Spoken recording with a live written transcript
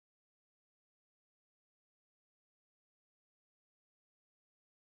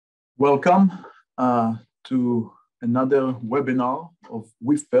Welcome to another webinar of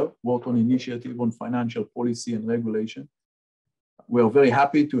wifpr, Wharton Initiative on Financial Policy and Regulation. We are very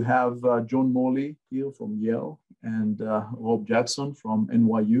happy to have John Morley here from Yale and Rob Jackson from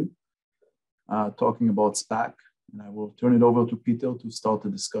NYU talking about SPAC. And I will turn it over to Peter to start the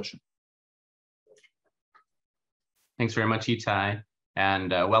discussion. Thanks very much, Itay.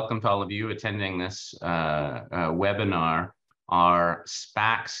 And welcome to all of you attending this webinar. Are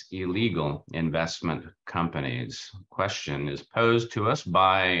SPACs illegal investment companies? Question is posed to us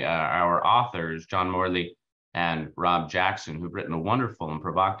by our authors, John Morley and Rob Jackson, who've written a wonderful and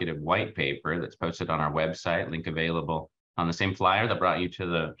provocative white paper that's posted on our website, link available on the same flyer that brought you to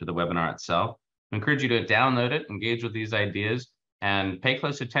the webinar itself. I encourage you to download it, engage with these ideas, and pay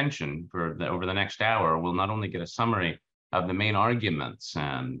close attention over the next hour. We'll not only get a summary of the main arguments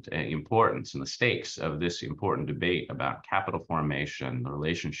and importance and the stakes of this important debate about capital formation, the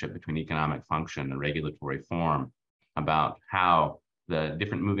relationship between economic function and regulatory form, about how the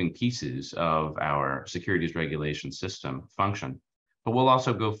different moving pieces of our securities regulation system function. But we'll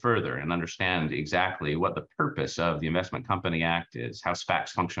also go further and understand exactly what the purpose of the Investment Company Act is, how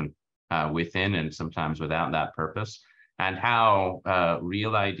SPACs function within and sometimes without that purpose, and how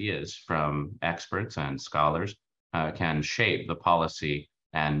real ideas from experts and scholars can shape the policy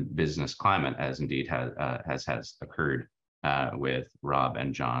and business climate, as indeed has occurred with Rob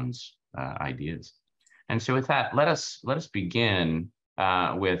and John's ideas. And so with that, let us begin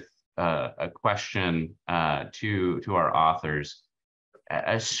with a question to our authors.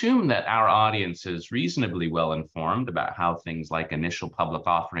 Assume that our audience is reasonably well informed about how things like initial public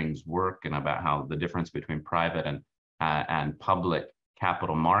offerings work and about how the difference between private and public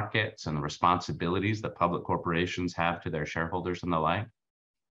capital markets and the responsibilities that public corporations have to their shareholders and the like.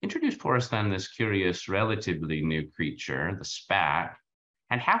 Introduce for us then this curious, relatively new creature, the SPAC,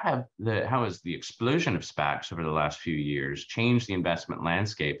 and how has the explosion of SPACs over the last few years changed the investment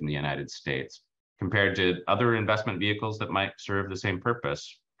landscape in the United States compared to other investment vehicles that might serve the same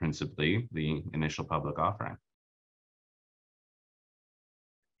purpose, principally the initial public offering?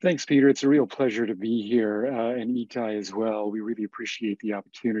 Thanks, Peter. It's a real pleasure to be here, and Itay as well. We really appreciate the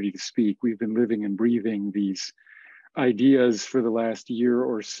opportunity to speak. We've been living and breathing these ideas for the last year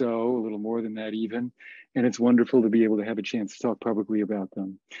or so, a little more than that even, and it's wonderful to be able to have a chance to talk publicly about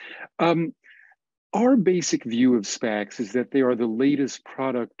them. Our basic view of SPACs is that they are the latest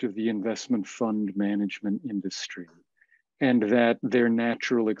product of the investment fund management industry, and that they're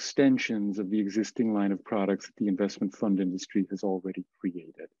natural extensions of the existing line of products that the investment fund industry has already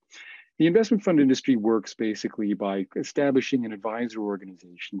created. The investment fund industry works basically by establishing an advisor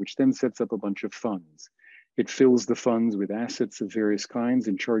organization, which then sets up a bunch of funds. It fills the funds with assets of various kinds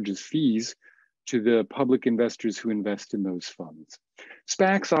and charges fees to the public investors who invest in those funds.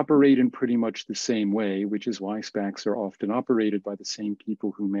 SPACs operate in pretty much the same way, which is why SPACs are often operated by the same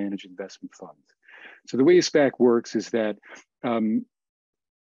people who manage investment funds. So the way a SPAC works is that often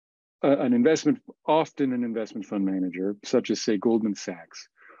an investment fund manager, such as say Goldman Sachs,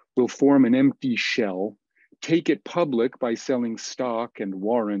 will form an empty shell, take it public by selling stock and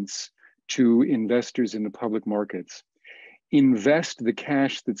warrants to investors in the public markets, invest the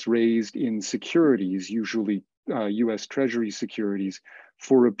cash that's raised in securities, usually US Treasury securities,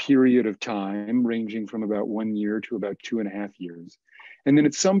 for a period of time ranging from about 1 year to about 2.5 years. And then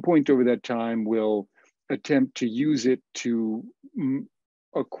at some point over that time, we'll attempt to use it to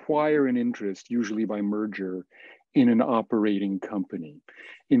acquire an interest, usually by merger, in an operating company.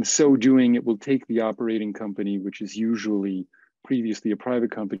 In so doing, it will take the operating company, which is usually previously a private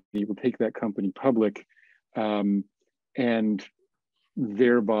company, it will take that company public, and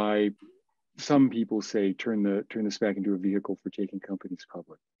thereby, some people say, turn the SPAC into a vehicle for taking companies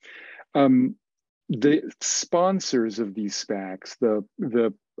public. The sponsors of these SPACs,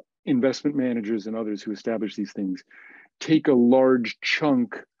 the investment managers and others who establish these things, take a large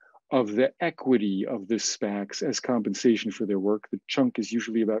chunk of the equity of the SPACs as compensation for their work. The chunk is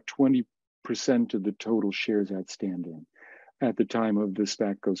usually about 20% of the total shares outstanding at the time of the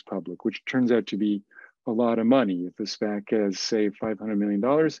SPAC goes public, which turns out to be a lot of money. If a SPAC has, say, $500 million,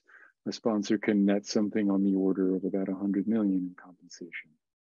 a sponsor can net something on the order of about 100 million in compensation.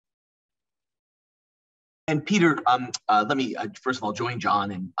 And Peter, let me first of all join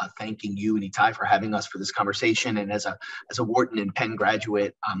John in thanking you and Itay for having us for this conversation. And as a Wharton and Penn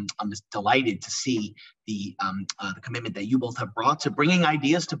graduate, I'm just delighted to see the commitment that you both have brought to bringing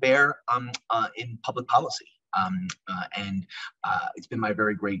ideas to bear in public policy. It's been my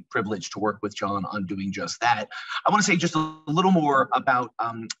very great privilege to work with John on doing just that. I want to say just a little more about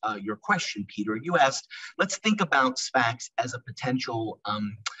your question, Peter. You asked, let's think about SPACs as a potential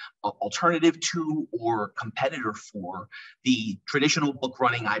alternative to or competitor for the traditional book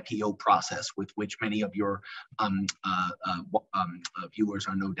running IPO process with which many of your viewers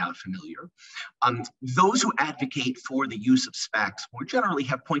are no doubt familiar. Those who advocate for the use of SPACs more generally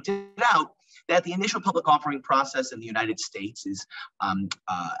have pointed out that the initial public offering process in the United States is,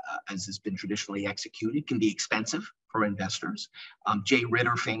 as has been traditionally executed, can be expensive for investors. Jay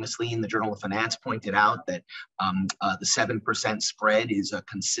Ritter famously in the Journal of Finance pointed out that the 7% spread is a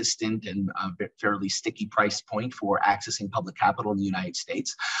consistent and fairly sticky price point for accessing public capital in the United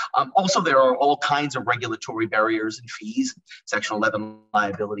States. Also, there are all kinds of regulatory barriers and fees, Section 11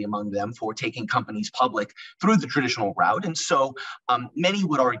 liability among them, for taking companies public through the traditional route. And so many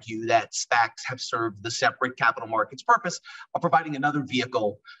would argue that SPACs have served the separate capital markets purpose of providing another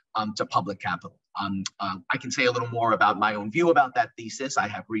vehicle to public capital. I can say a little more about my own view about that thesis. I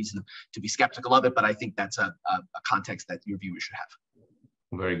have reason to be skeptical of it, but I think that's a context that your viewers should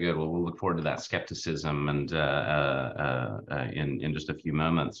have. Very good. Well, we'll look forward to that skepticism and in just a few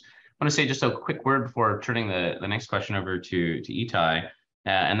moments. I want to say just a quick word before turning the next question over to Itay,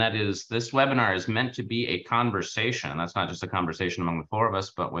 and that is this webinar is meant to be a conversation. That's not just a conversation among the four of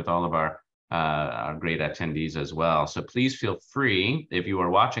us, but with all of our great attendees as well. So please feel free, if you are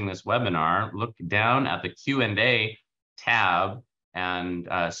watching this webinar, look down at the Q&A tab and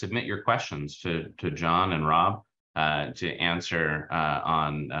submit your questions to John and Rob to answer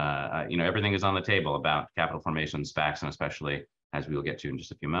on, everything is on the table about capital formation, SPACs, and especially, as we will get to in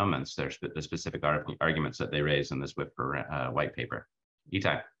just a few moments, there's the specific arguments that they raise in this wifpr white paper.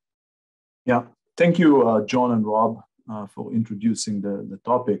 Itay. Yeah, thank you, John and Rob, for introducing the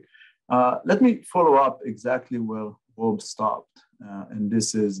topic. Let me follow up exactly where Rob stopped, and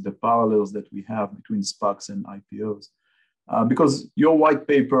this is the parallels that we have between SPACs and IPOs. Because your white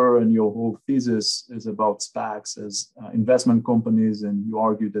paper and your whole thesis is about SPACs as investment companies, and you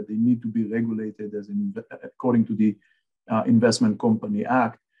argue that they need to be regulated as according to the Investment Company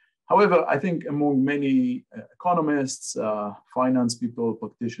Act. However, I think among many economists, finance people,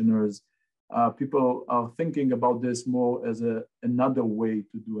 practitioners, people are thinking about this more as another way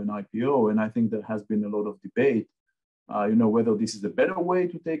to do an IPO. And I think there has been a lot of debate, whether this is a better way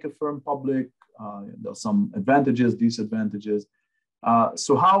to take a firm public. There are some advantages, disadvantages.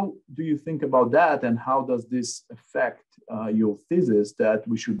 So how do you think about that? And how does this affect your thesis that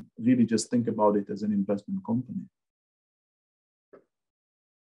we should really just think about it as an investment company?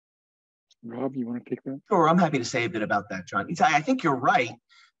 Rob, you want to take that? Sure, I'm happy to say a bit about that, John. Itay, I think you're right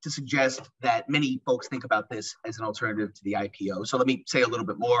to suggest that many folks think about this as an alternative to the IPO. So let me say a little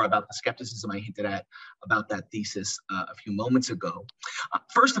bit more about the skepticism I hinted at about that thesis a few moments ago.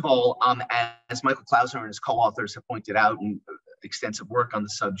 First of all, as Michael Klausner and his co-authors have pointed out in extensive work on the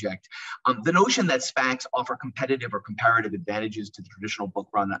subject, the notion that SPACs offer competitive or comparative advantages to the traditional book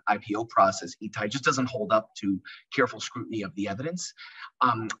run IPO process, Itay, just doesn't hold up to careful scrutiny of the evidence.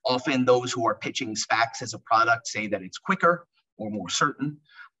 Often those who are pitching SPACs as a product say that it's quicker or more certain.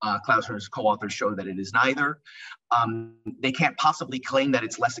 Klausner's co-authors show that it is neither. They can't possibly claim that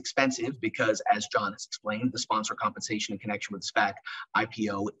it's less expensive because, as John has explained, the sponsor compensation in connection with the SPAC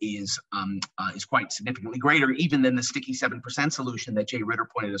IPO is quite significantly greater even than the sticky 7% solution that Jay Ritter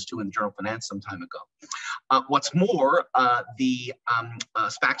pointed us to in the Journal of Finance some time ago. What's more, the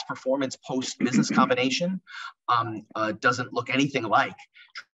SPAC's performance post-business combination doesn't look anything like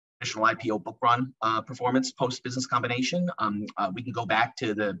traditional IPO book run performance post business combination. We can go back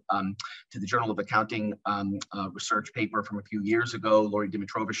to the Journal of Accounting research paper from a few years ago. Lori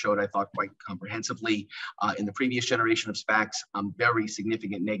Dimitrova showed, I thought, quite comprehensively in the previous generation of SPACs, very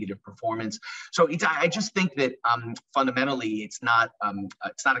significant negative performance. So I just think that fundamentally it's not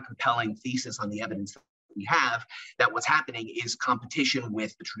a compelling thesis on the evidence we have that what's happening is competition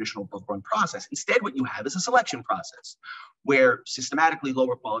with the traditional book run process. Instead, what you have is a selection process where systematically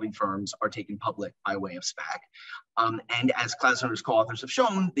lower quality firms are taken public by way of SPAC. And as Klausner's co-authors have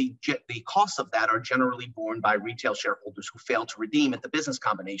shown, the costs of that are generally borne by retail shareholders who fail to redeem at the business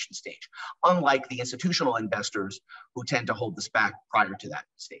combination stage, unlike the institutional investors who tend to hold the SPAC prior to that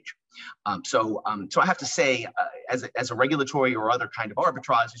stage. So I have to say, as a regulatory or other kind of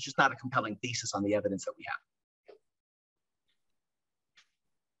arbitrage, it's just not a compelling thesis on the evidence that we have.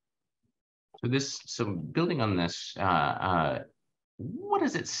 So building on this, what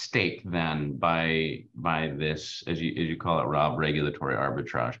is at stake then by this, as you call it, Rob, regulatory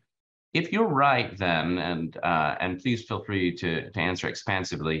arbitrage? If you're right, then, and please feel free to answer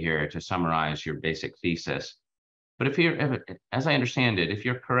expansively here to summarize your basic thesis. But as I understand it, if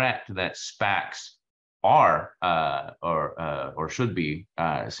you're correct that SPACs are or should be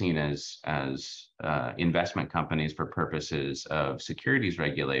seen as investment companies for purposes of securities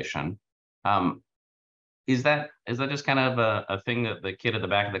regulation. Is that just kind of a thing that the kid at the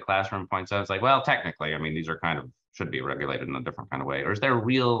back of the classroom points out? It's like, well, technically, I mean, these are kind of should be regulated in a different kind of way. Or is there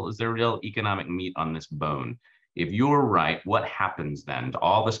real economic meat on this bone? If you're right, what happens then to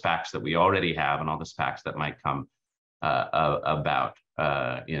all the SPACs that we already have and all the SPACs that might come about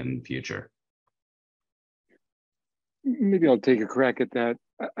in future? Maybe I'll take a crack at that.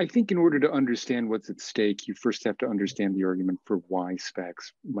 I think in order to understand what's at stake, you first have to understand the argument for why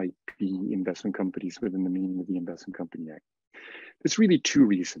SPACs might be investment companies within the meaning of the Investment Company Act. There's really two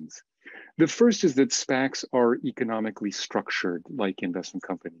reasons. The first is that SPACs are economically structured like investment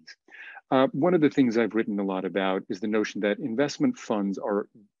companies. One of the things I've written a lot about is the notion that investment funds are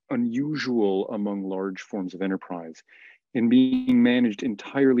unusual among large forms of enterprise in being managed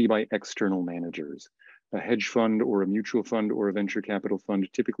entirely by external managers. A hedge fund or a mutual fund or a venture capital fund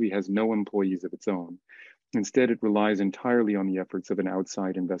typically has no employees of its own. Instead, it relies entirely on the efforts of an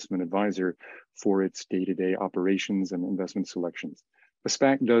outside investment advisor for its day-to-day operations and investment selections. A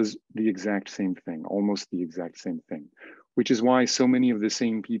SPAC does the exact same thing, almost the exact same thing, which is why so many of the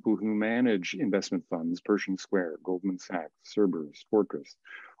same people who manage investment funds, Pershing Square, Goldman Sachs, Cerberus, Fortress,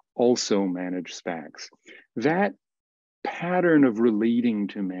 also manage SPACs. That pattern of relating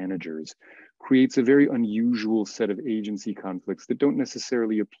to managers creates a very unusual set of agency conflicts that don't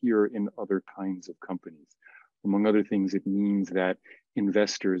necessarily appear in other kinds of companies. Among other things, it means that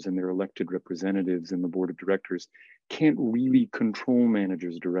investors and their elected representatives in the board of directors can't really control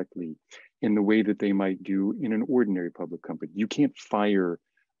managers directly in the way that they might do in an ordinary public company. You can't fire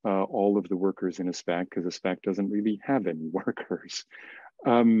all of the workers in a SPAC because a SPAC doesn't really have any workers.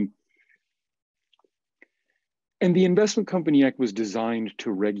 And the Investment Company Act was designed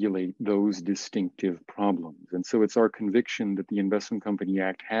to regulate those distinctive problems. And so it's our conviction that the Investment Company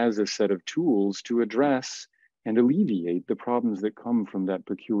Act has a set of tools to address and alleviate the problems that come from that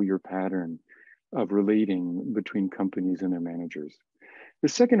peculiar pattern of relating between companies and their managers. The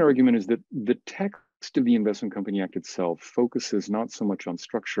second argument is that the text of the Investment Company Act itself focuses not so much on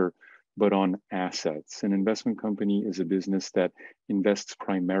structure, but on assets. An investment company is a business that invests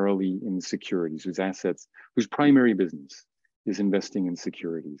primarily in securities, whose primary business is investing in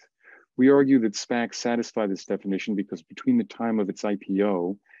securities. We argue that SPACs satisfy this definition because between the time of its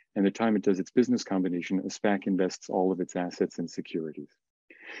IPO and the time it does its business combination, a SPAC invests all of its assets in securities.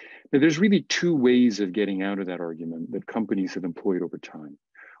 Now, there's really two ways of getting out of that argument that companies have employed over time.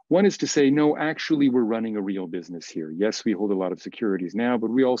 One is to say, no, actually, we're running a real business here. Yes, we hold a lot of securities now, but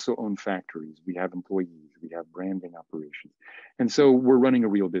we also own factories. We have employees. We have branding operations. And so we're running a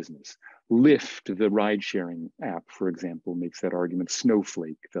real business. Lyft, the ride-sharing app, for example, makes that argument.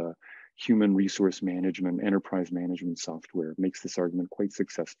 Snowflake, the human resource management, enterprise management software, makes this argument quite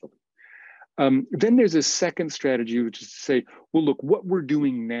successfully. Then there's a second strategy, which is to say, well, look, what we're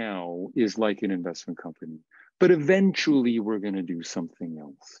doing now is like an investment company, but eventually we're going to do something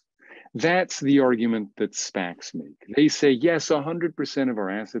else. That's the argument that SPACs make. They say, yes, 100% of our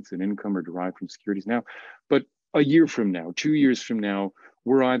assets and income are derived from securities now, but a year from now, 2 years from now,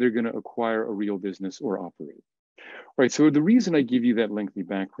 we're either going to acquire a real business or operate. All right, so the reason I give you that lengthy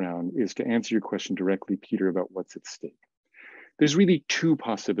background is to answer your question directly, Peter, about what's at stake. There's really two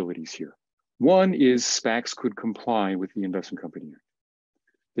possibilities here. One is SPACs could comply with the Investment Company Act.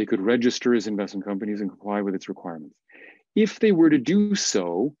 They could register as investment companies and comply with its requirements. If they were to do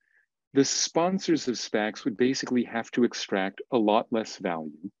so, the sponsors of SPACs would basically have to extract a lot less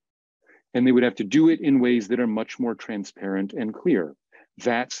value, and they would have to do it in ways that are much more transparent and clear.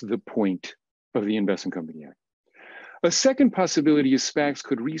 That's the point of the Investment Company Act. A second possibility is SPACs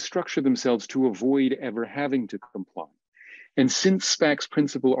could restructure themselves to avoid ever having to comply. And since SPAC's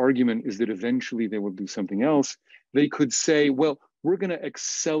principal argument is that eventually they will do something else, they could say, well, we're going to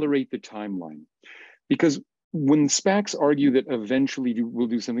accelerate the timeline. Because when SPACs argue that eventually we'll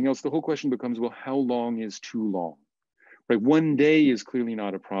do something else, the whole question becomes, well, how long is too long? Right? 1 day is clearly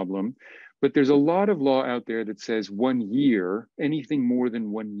not a problem, but there's a lot of law out there that says 1 year, anything more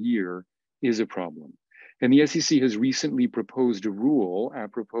than 1 year is a problem. And the SEC has recently proposed a rule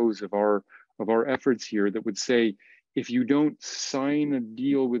apropos of our efforts here that would say, if you don't sign a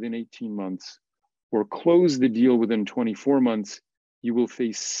deal within 18 months or close the deal within 24 months, you will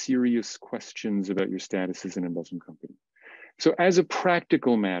face serious questions about your status as an investment company. So as a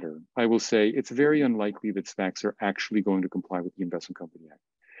practical matter, I will say it's very unlikely that SPACs are actually going to comply with the Investment Company Act.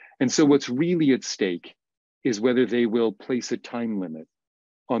 And so what's really at stake is whether they will place a time limit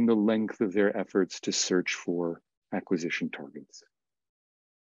on the length of their efforts to search for acquisition targets.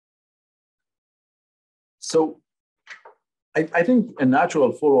 So I think a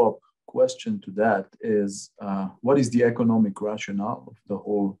natural follow-up question to that is, what is the economic rationale of the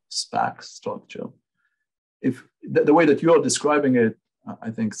whole SPAC structure? If the way that you're describing it,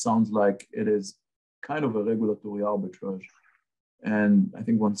 I think sounds like it is kind of a regulatory arbitrage. And I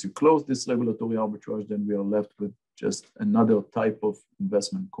think once you close this regulatory arbitrage, then we are left with just another type of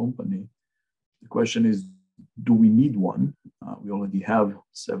investment company. The question is, do we need one? We already have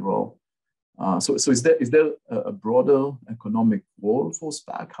several. So is there a broader economic role for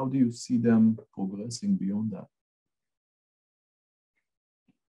SPAC? How do you see them progressing beyond that?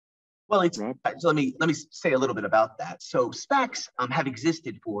 Well, so let me say a little bit about that. So SPACs have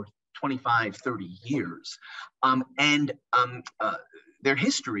existed for 25, 30 years, and their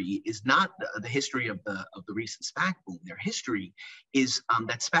history is not the history of the recent SPAC boom. Their history is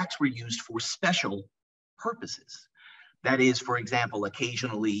that SPACs were used for special purposes. That is, for example,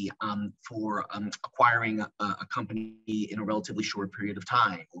 occasionally for acquiring a company in a relatively short period of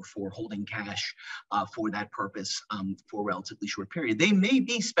time, or for holding cash for that purpose for a relatively short period. They may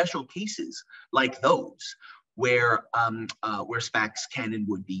be special cases like those where SPACs can and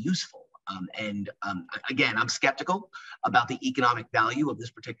would be useful. Again, I'm skeptical about the economic value of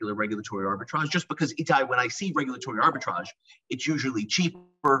this particular regulatory arbitrage, just because, Itay, when I see regulatory arbitrage, it's usually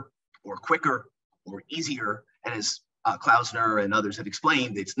cheaper or quicker or easier, and as Klausner and others have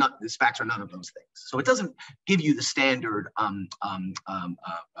explained, it's not, the SPACs are none of those things. So it doesn't give you the standard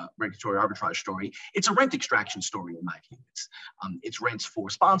regulatory arbitrage story. It's a rent extraction story, in my view. It's rents for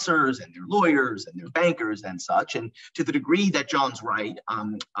sponsors and their lawyers and their bankers and such. And to the degree that John's right,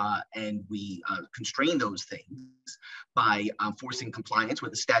 and we constrain those things by forcing compliance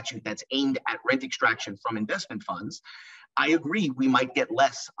with a statute that's aimed at rent extraction from investment funds, I agree, we might get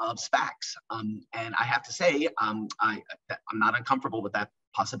less of SPACs. And I have to say, I'm not uncomfortable with that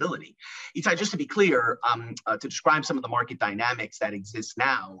possibility. Itay, just to be clear, to describe some of the market dynamics that exist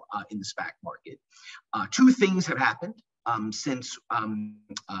now in the SPAC market, two things have happened since,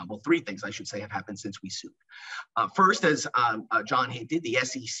 well, three things I should say have happened since we sued. First, as John hinted, the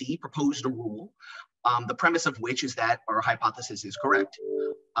SEC proposed a rule, the premise of which is that our hypothesis is correct,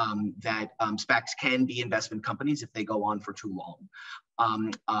 that SPACs can be investment companies if they go on for too long.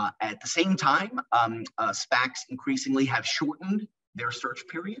 At the same time, SPACs increasingly have shortened their search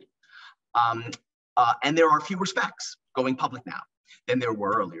period, and there are fewer SPACs going public now than there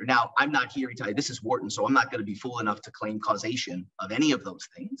were earlier. Now, I'm not here to tell you, this is Wharton, so I'm not going to be fool enough to claim causation of any of those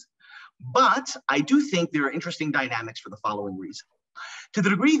things. But I do think there are interesting dynamics for the following reason. To the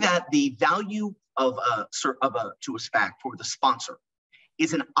degree that the value of to a SPAC for the sponsor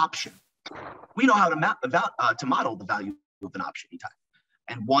is an option, we know how to model the value of an option,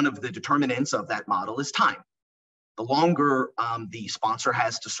 and one of the determinants of that model is time. The longer the sponsor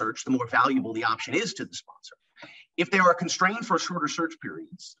has to search, the more valuable the option is to the sponsor. If they are constrained for shorter search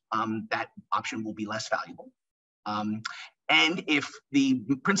periods, that option will be less valuable. And if the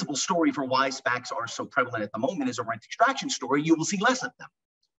principal story for why SPACs are so prevalent at the moment is a rent extraction story, you will see less of them.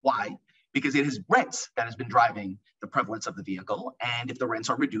 Why? Because it is rents that has been driving the prevalence of the vehicle. And if the rents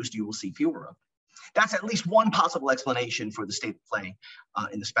are reduced, you will see fewer of them. That's at least one possible explanation for the state of play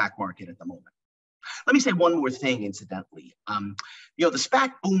in the SPAC market at the moment. Let me say one more thing, incidentally. The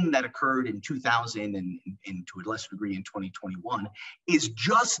SPAC boom that occurred in 2000 and to a lesser degree in 2021 is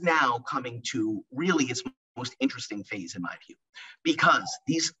just now coming to really its most interesting phase, in my view, because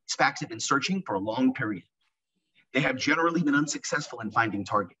these SPACs have been searching for a long period. They have generally been unsuccessful in finding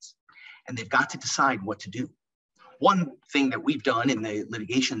targets, and they've got to decide what to do. One thing that we've done in the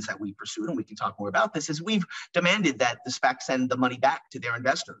litigations that we pursued, and we can talk more about this, is we've demanded that the SPAC send the money back to their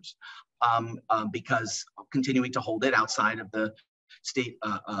investors because continuing to hold it outside of the state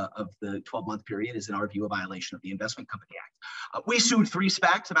of the 12-month period is, in our view, a violation of the Investment Company Act. We sued 3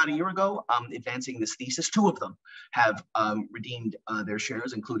 SPACs about a year ago, advancing this thesis. 2 of them have redeemed their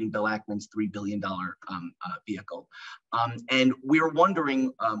shares, including Bill Ackman's $3 billion vehicle. And we're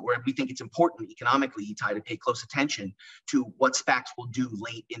wondering, or we think it's important economically, Itay, to pay close attention to what SPACs will do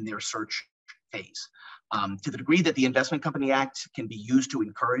late in their search phase. To the degree that the Investment Company Act can be used to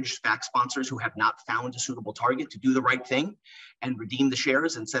encourage SPAC sponsors who have not found a suitable target to do the right thing and redeem the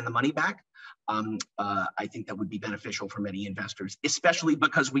shares and send the money back, I think that would be beneficial for many investors, especially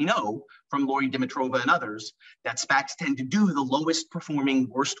because we know from Lori Dimitrova and others that SPACs tend to do the lowest performing,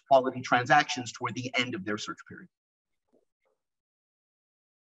 worst quality transactions toward the end of their search period.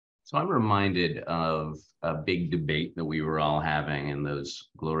 So I'm reminded of a big debate that we were all having in those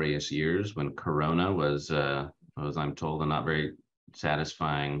glorious years when Corona was I'm told, a not very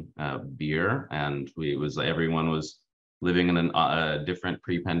satisfying beer, and everyone was living in a different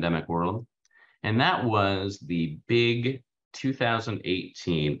pre-pandemic world. And that was the big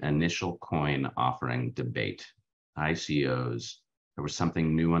 2018 initial coin offering debate. ICOs, there was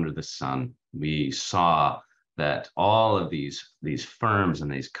something new under the sun. We saw that all of these firms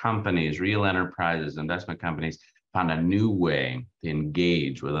and these companies, real enterprises, investment companies, found a new way to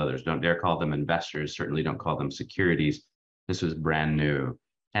engage with others. Don't dare call them investors, certainly don't call them securities. This was brand new.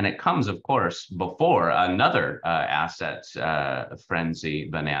 And it comes, of course, before another asset frenzy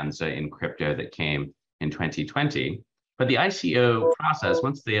bonanza in crypto that came in 2020. But the ICO process,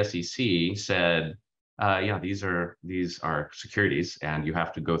 once the SEC said, yeah, these are securities, and you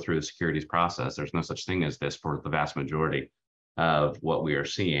have to go through the securities process. There's no such thing as this for the vast majority of what we are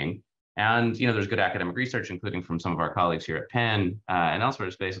seeing. And there's good academic research, including from some of our colleagues here at Penn and elsewhere,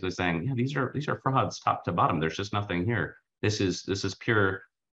 is basically saying, yeah, these are frauds top to bottom. There's just nothing here. This is pure,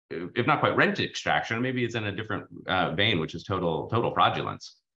 if not quite rent extraction, maybe it's in a different vein, which is total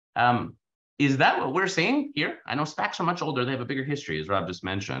fraudulence. Is that what we're seeing here? I know SPACs are much older; they have a bigger history, as Rob just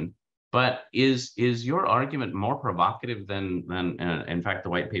mentioned. But is your argument more provocative than in fact the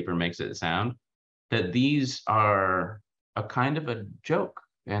white paper makes it sound? That these are a kind of a joke,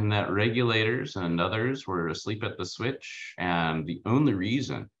 and that regulators and others were asleep at the switch, and the only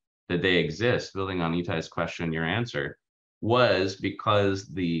reason that they exist, building on Itay's question, your answer, was because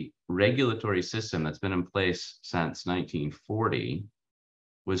the regulatory system that's been in place since 1940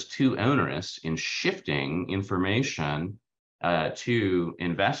 was too onerous in shifting information to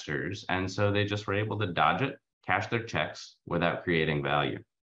investors, and so they just were able to dodge it, cash their checks without creating value.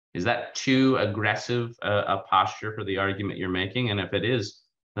 Is that too aggressive a posture for the argument you're making? And if it is,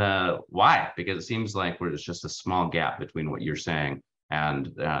 why? Because it seems like there's just a small gap between what you're saying and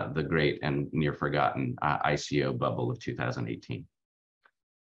the great and near forgotten ICO bubble of 2018.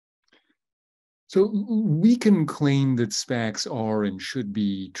 So we can claim that SPACs are and should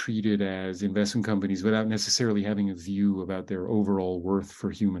be treated as investment companies without necessarily having a view about their overall worth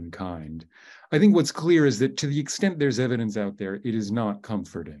for humankind. I think what's clear is that to the extent there's evidence out there, it is not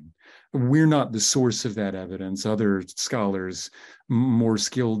comforting. We're not the source of that evidence. Other scholars, more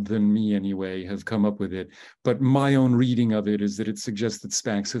skilled than me anyway, have come up with it. But my own reading of it is that it suggests that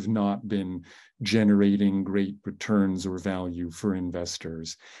SPACs have not been generating great returns or value for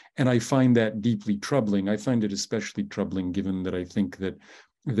investors. And I find that deeply troubling. I find it especially troubling given that I think that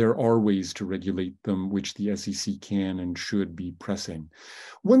there are ways to regulate them, which the SEC can and should be pressing.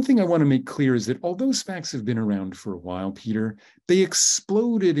 One thing I want to make clear is that although SPACs have been around for a while, Peter, they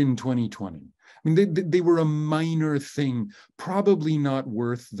exploded in 2020. I mean, they were a minor thing, probably not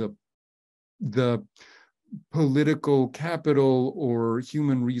worth the political capital or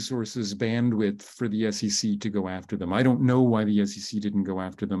human resources bandwidth for the SEC to go after them. I don't know why the SEC didn't go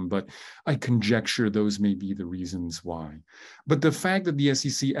after them, but I conjecture those may be the reasons why. But the fact that the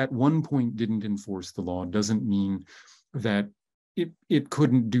SEC at one point didn't enforce the law doesn't mean that it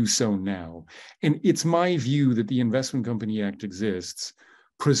couldn't do so now. And it's my view that the Investment Company Act exists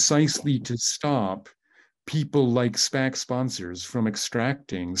precisely to stop people like SPAC sponsors from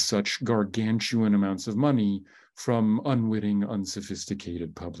extracting such gargantuan amounts of money from unwitting,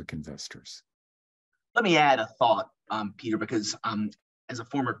 unsophisticated public investors. Let me add a thought, Peter, because as a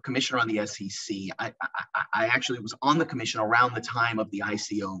former commissioner on the SEC, I actually was on the commission around the time of the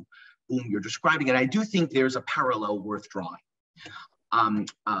ICO boom you're describing, and I do think there's a parallel worth drawing.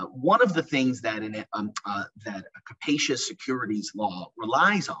 One of the things that that a capacious securities law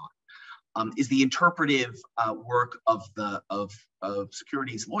relies on is the interpretive work of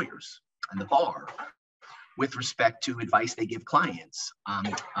securities lawyers and the bar with respect to advice they give clients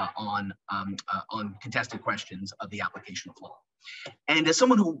on contested questions of the application of law. And as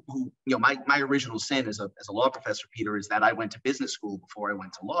someone who my original sin as a law professor, Peter, is that I went to business school before I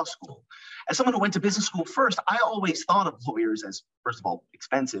went to law school. As someone who went to business school first, I always thought of lawyers as, first of all,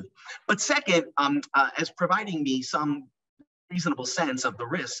 expensive, but second, as providing me some reasonable sense of the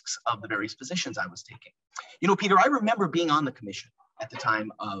risks of the various positions I was taking. Peter, I remember being on the commission at the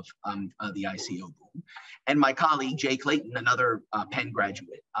time of the ICO boom, and my colleague, Jay Clayton, another Penn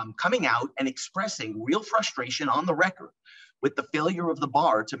graduate, coming out and expressing real frustration on the record with the failure of the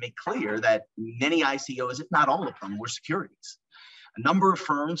bar to make clear that many ICOs, if not all of them, were securities. A number of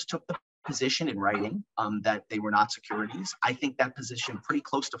firms took the position in writing that they were not securities. I think that position pretty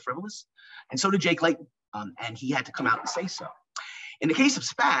close to frivolous, and so did Jay Clayton, and he had to come out and say so. In the case of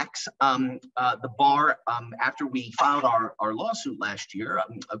SPACs, the bar, after we filed our lawsuit last year,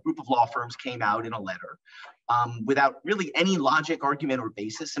 a group of law firms came out in a letter without really any logic, argument, or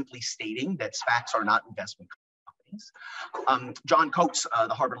basis, simply stating that SPACs are not investment companies. companies. John Coates,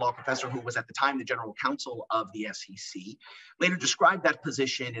 the Harvard law professor who was at the time the general counsel of the SEC, later described that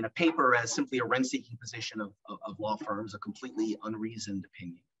position in a paper as simply a rent-seeking position of law firms, a completely unreasoned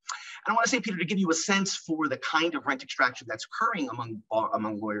opinion. And I want to say, Peter, to give you a sense for the kind of rent extraction that's occurring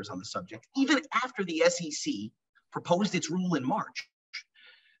among lawyers on the subject, even after the SEC proposed its rule in March,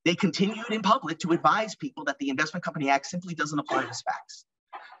 they continued in public to advise people that the Investment Company Act simply doesn't apply to SPACs.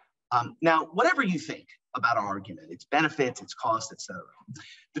 Now, whatever you think about our argument, its benefits, its costs, et cetera,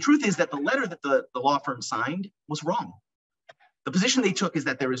 the truth is that the letter that the law firm signed was wrong. The position they took is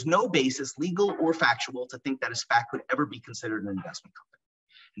that there is no basis, legal or factual, to think that a SPAC could ever be considered an investment company.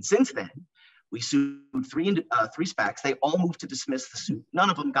 And since then, we sued three SPACs. They all moved to dismiss the suit. None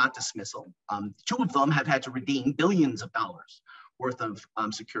of them got dismissal. Two of them have had to redeem billions of dollars worth of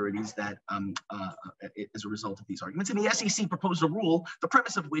securities that as a result of these arguments. And the SEC proposed a rule, the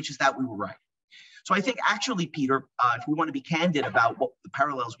premise of which is that we were right. So I think actually, Peter, if we want to be candid about what the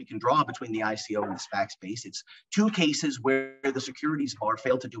parallels we can draw between the ICO and the SPAC space, it's two cases where the securities bar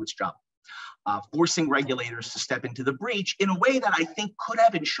failed to do its job. Forcing regulators to step into the breach in a way that I think could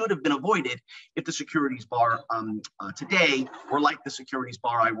have and should have been avoided if the securities bar today were like the securities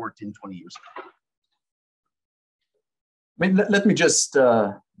bar I worked in 20 years ago. I mean, let me just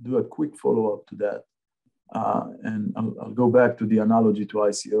do a quick follow-up to that. And I'll go back to the analogy to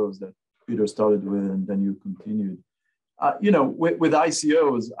ICOs that Peter started with, and then you continued. With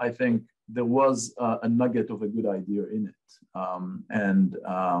ICOs, I think there was a nugget of a good idea in it.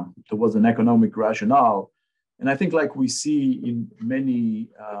 There was an economic rationale. And I think like we see in many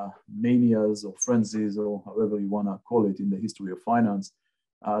manias or frenzies or however you want to call it in the history of finance,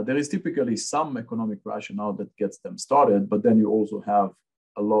 there is typically some economic rationale that gets them started, but then you also have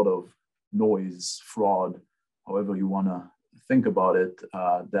a lot of noise, fraud, however you want to think about it,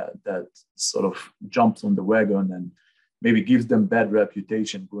 that sort of jumps on the wagon and maybe gives them bad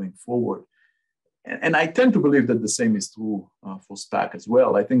reputation going forward. And I tend to believe that the same is true for SPAC as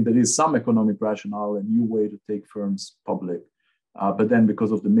well. I think there is some economic rationale, a new way to take firms public. But then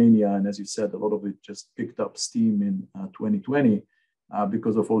because of the mania, and as you said, a lot of it just picked up steam in 2020.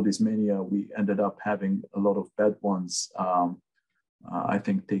 Because of all this mania, we ended up having a lot of bad ones, I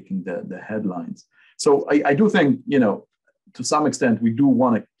think, taking the headlines. So I do think, to some extent, we do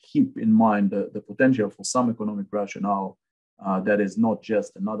want to keep in mind the potential for some economic rationale that is not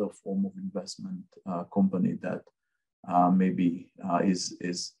just another form of investment company that maybe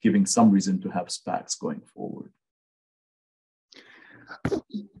is giving some reason to have SPACs going forward.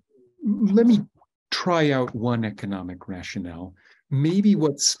 Let me try out one economic rationale. Maybe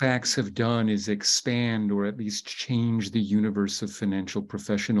what SPACs have done is expand or at least change the universe of financial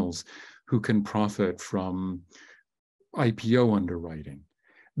professionals who can profit from IPO underwriting.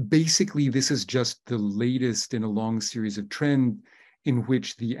 Basically, this is just the latest in a long series of trends in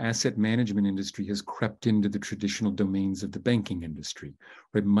which the asset management industry has crept into the traditional domains of the banking industry,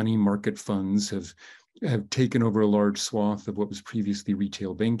 right? Money market funds have taken over a large swath of what was previously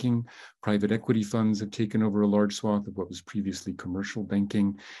retail banking. Private equity funds have taken over a large swath of what was previously commercial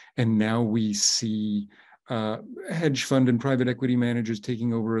banking. And now we see hedge fund and private equity managers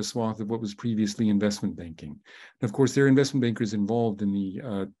taking over a swath of what was previously investment banking. And of course, there are investment bankers involved in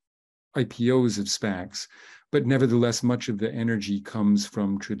the IPOs of SPACs, but nevertheless, much of the energy comes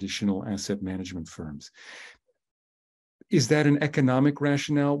from traditional asset management firms. Is that an economic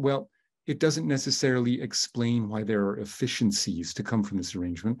rationale? Well, it doesn't necessarily explain why there are efficiencies to come from this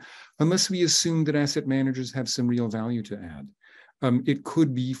arrangement, unless we assume that asset managers have some real value to add. It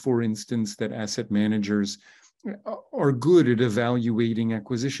could be, for instance, that asset managers are good at evaluating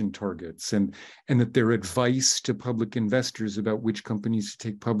acquisition targets and that their advice to public investors about which companies to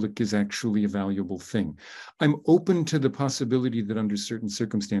take public is actually a valuable thing. I'm open to the possibility that under certain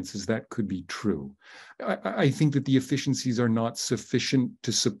circumstances that could be true. I think that the efficiencies are not sufficient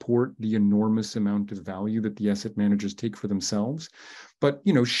to support the enormous amount of value that the asset managers take for themselves. But,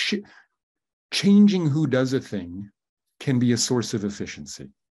 changing who does a thing can be a source of efficiency.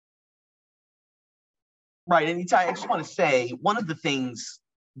 Right, and Itay, I just want to say, one of the things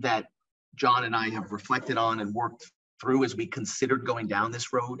that John and I have reflected on and worked through as we considered going down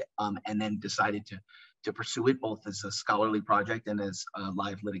this road and then decided to pursue it both as a scholarly project and as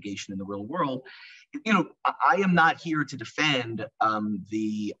live litigation in the real world. I am not here to defend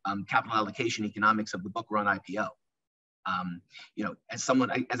the capital allocation economics of the book run IPO. As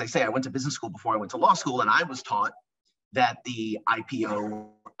someone, as I say, I went to business school before I went to law school, and I was taught that the IPO,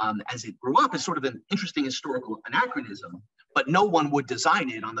 as it grew up, is sort of an interesting historical anachronism, but no one would design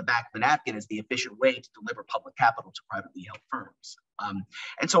it on the back of the napkin as the efficient way to deliver public capital to privately held firms.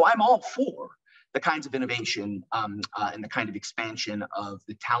 And so I'm all for the kinds of innovation and the kind of expansion of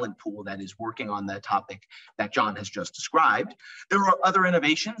the talent pool that is working on the topic that John has just described. There are other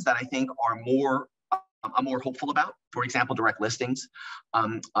innovations that I think are I'm more hopeful about. For example, direct listings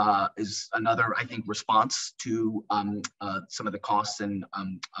is another, I think, response to some of the costs and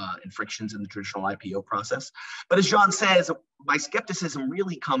frictions in the traditional IPO process. But as John says, my skepticism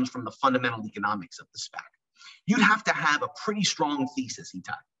really comes from the fundamental economics of the SPAC. You'd have to have a pretty strong thesis,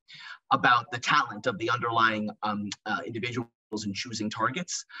 Itay, about the talent of the underlying individuals in choosing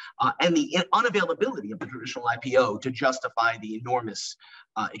targets and the unavailability of the traditional IPO to justify the enormous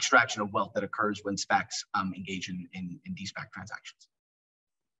extraction of wealth that occurs when SPACs engage in de-SPAC transactions.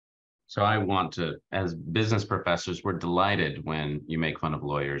 So I want to, as business professors, we're delighted when you make fun of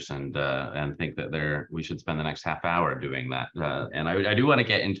lawyers and think that we should spend the next half hour doing that. And I do want to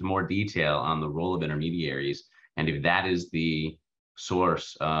get into more detail on the role of intermediaries, and if that is the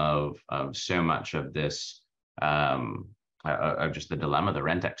source of so much of this, of just the dilemma, the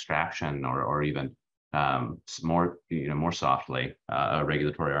rent extraction, or even more softly,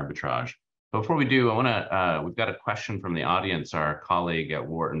 regulatory arbitrage. But before we do, I want to, we've got a question from the audience. Our colleague at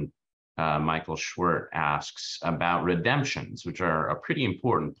Wharton, Michael Schwert, asks about redemptions, which are a pretty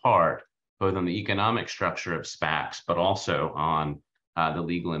important part, both on the economic structure of SPACs, but also on the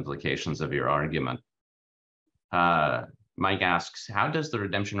legal implications of your argument. Mike asks, how does the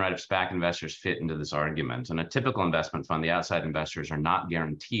redemption right of SPAC investors fit into this argument? In a typical investment fund, the outside investors are not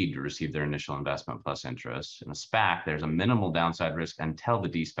guaranteed to receive their initial investment plus interest. In a SPAC, there's a minimal downside risk until the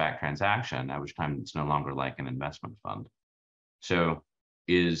de-SPAC transaction, at which time it's no longer like an investment fund. So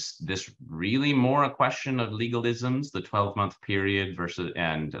is this really more a question of legalisms, the 12-month period versus,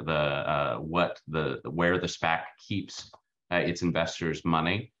 and where the SPAC keeps its investors'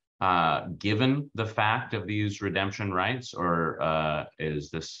 money? Given the fact of these redemption rights, or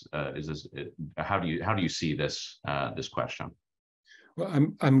how do you see this question?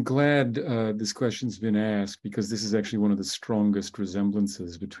 Well, I'm glad this question's been asked, because this is actually one of the strongest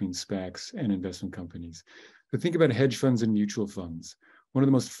resemblances between SPACs and investment companies. But think about hedge funds and mutual funds. One of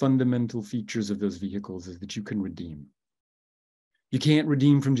the most fundamental features of those vehicles is that you can redeem. You can't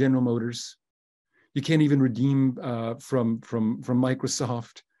redeem from General Motors. You can't even redeem from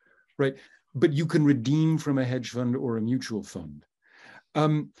Microsoft. Right, but you can redeem from a hedge fund or a mutual fund.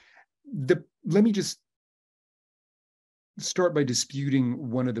 Let me just start by disputing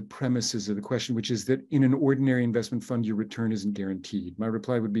one of the premises of the question, which is that in an ordinary investment fund, your return isn't guaranteed. My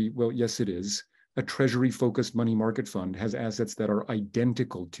reply would be, well, yes, it is. A treasury-focused money market fund has assets that are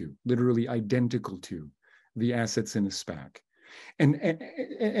identical to, literally identical to, the assets in a SPAC.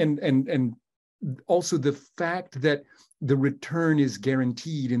 And also the fact that the return is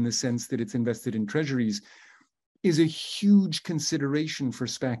guaranteed in the sense that it's invested in treasuries is a huge consideration for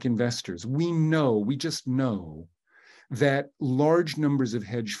SPAC investors. We just know that large numbers of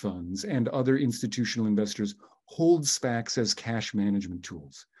hedge funds and other institutional investors hold SPACs as cash management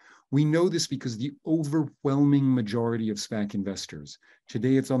tools. We know this because the overwhelming majority of SPAC investors,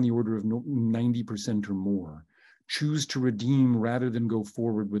 today it's on the order of 90% or more, choose to redeem rather than go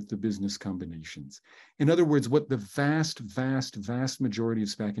forward with the business combinations. In other words, what the vast majority of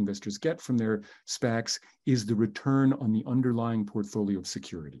SPAC investors get from their SPACs is the return on the underlying portfolio of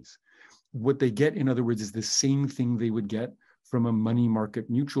securities. What they get, in other words, is the same thing they would get from a money market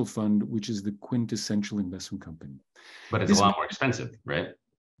mutual fund, which is the quintessential investment company. But it's a lot more expensive, right?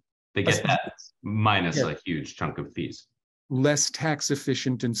 They get that minus a huge chunk of fees. Less tax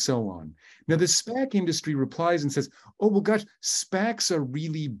efficient, and so on. Now, the SPAC industry replies and says, oh, well, gosh, SPACs are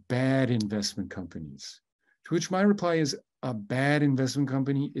really bad investment companies. To which my reply is, a bad investment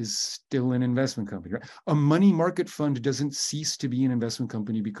company is still an investment company, right? A money market fund doesn't cease to be an investment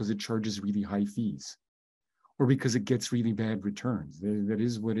company because it charges really high fees or because it gets really bad returns. That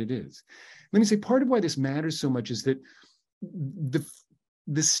is what it is. Let me say, part of why this matters so much is that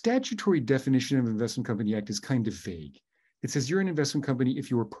the statutory definition of Investment Company Act is kind of vague. It says you're an investment company if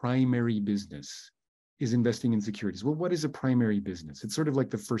your primary business is investing in securities. Well, what is a primary business? It's sort of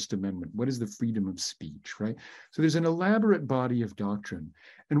like the First Amendment. What is the freedom of speech, right? So there's an elaborate body of doctrine.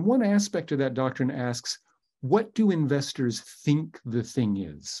 And one aspect of that doctrine asks, what do investors think the thing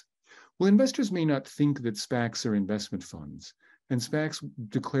is? Well, investors may not think that SPACs are investment funds, and SPACs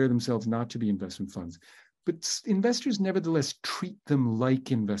declare themselves not to be investment funds. But investors nevertheless treat them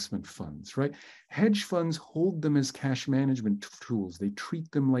like investment funds, right? Hedge funds hold them as cash management tools. They treat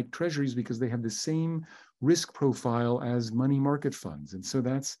them like treasuries because they have the same risk profile as money market funds. And so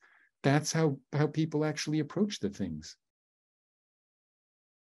that's how people actually approach the things.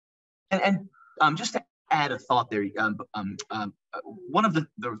 And just to add a thought there. One of the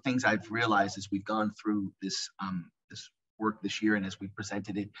things I've realized as we've gone through this work this year, and as we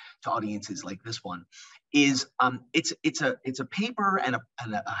presented it to audiences like this one, is it's a paper and a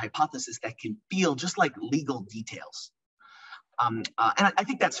hypothesis that can feel just like legal details. And I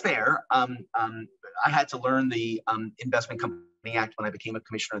think that's fair. I had to learn the Investment Company Act when I became a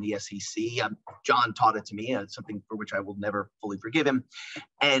commissioner of the SEC. John taught it to me, something for which I will never fully forgive him.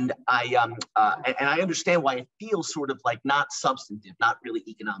 And I understand why it feels sort of like not substantive, not really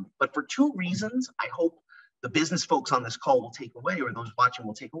economic. But for two reasons, I hope the business folks on this call will take away, or those watching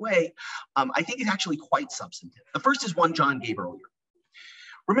will take away. I think it's actually quite substantive. The first is one John gave earlier.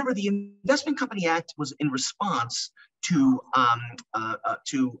 Remember, the Investment Company Act was in response to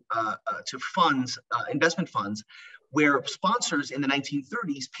funds, investment funds, where sponsors in the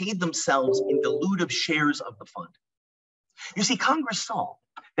 1930s paid themselves in dilutive shares of the fund. You see, Congress saw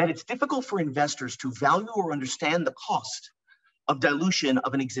that it's difficult for investors to value or understand the cost of dilution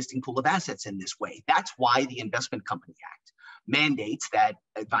of an existing pool of assets in this way. That's why the Investment Company Act mandates that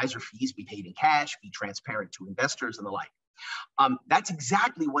advisor fees be paid in cash, be transparent to investors and the like. That's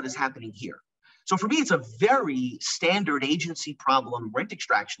exactly what is happening here. So for me, it's a very standard agency problem rent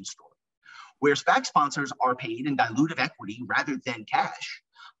extraction story, where SPAC sponsors are paid in dilutive equity rather than cash.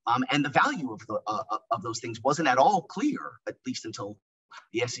 And the value of those things wasn't at all clear, at least until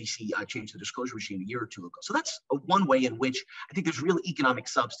the SEC changed the disclosure regime a year or two ago. So that's one way in which I think there's real economic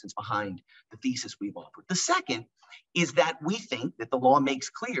substance behind the thesis we've offered. The second is that we think that the law makes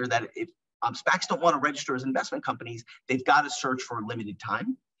clear that if SPACs don't want to register as investment companies, they've got to search for a limited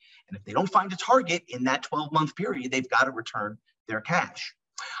time. And if they don't find a target in that 12-month period, they've got to return their cash.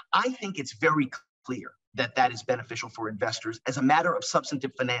 I think it's very clear that that is beneficial for investors as a matter of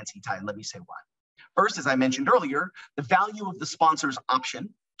substantive finance, Itay, and let me say why. First, as I mentioned earlier, the value of the sponsor's option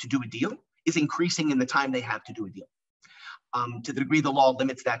to do a deal is increasing in the time they have to do a deal. To the degree the law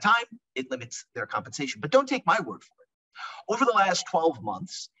limits that time, it limits their compensation. But don't take my word for it. Over the last 12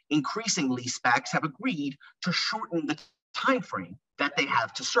 months, increasingly SPACs have agreed to shorten the time frame that they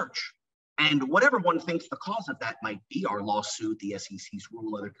have to search. And whatever one thinks the cause of that might be, our lawsuit, the SEC's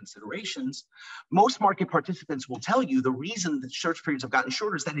rule, other considerations, most market participants will tell you the reason that search periods have gotten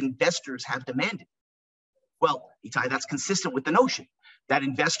shorter is that investors have demanded. Well, Itay, that's consistent with the notion that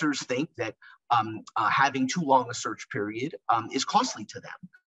investors think that having too long a search period is costly to them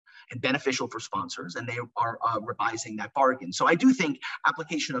and beneficial for sponsors, and they are revising that bargain. So I do think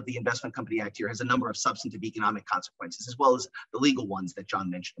application of the Investment Company Act here has a number of substantive economic consequences, as well as the legal ones that John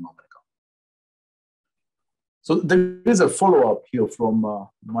mentioned a moment ago. So there is a follow-up here from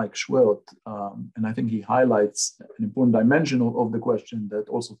Mike Schwert, and I think he highlights an important dimension of the question that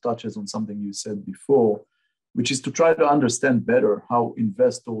also touches on something you said before, which is to try to understand better how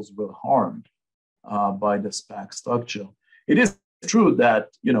investors were harmed by the SPAC structure. It is true that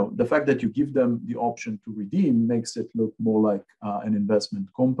the fact that you give them the option to redeem makes it look more like an investment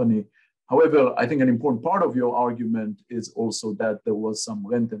company. However, I think an important part of your argument is also that there was some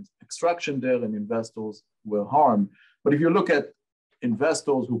rent extraction there and investors were harmed. But if you look at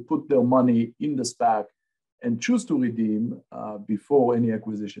investors who put their money in the SPAC and choose to redeem before any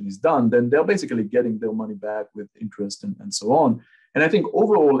acquisition is done, then they're basically getting their money back with interest and so on. And I think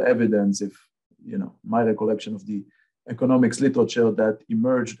overall evidence, if my recollection of the economics literature that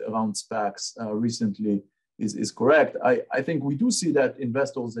emerged around SPACs recently is correct, I think we do see that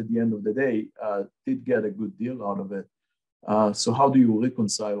investors at the end of the day did get a good deal out of it. So how do you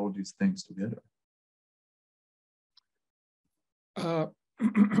reconcile all these things together?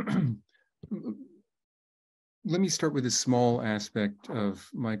 Let me start with a small aspect of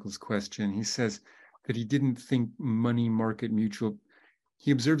Michael's question. He says that he didn't think he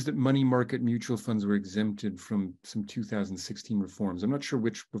observes that money market mutual funds were exempted from some 2016 reforms. I'm not sure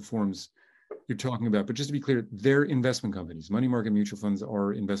which reforms you're talking about, but just to be clear, they're investment companies. Money market mutual funds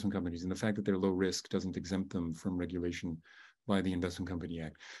are investment companies, and the fact that they're low risk doesn't exempt them from regulation by the Investment Company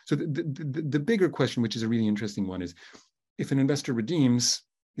Act. So the bigger question, which is a really interesting one, is if an investor redeems,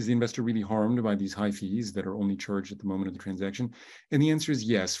 is the investor really harmed by these high fees that are only charged at the moment of the transaction? And the answer is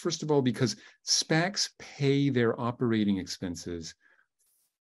yes. First of all, because SPACs pay their operating expenses.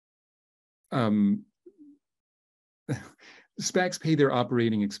 SPACs pay their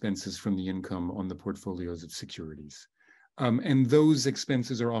operating expenses from the income on the portfolios of securities. And those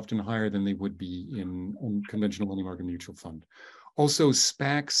expenses are often higher than they would be in conventional money market mutual fund. Also,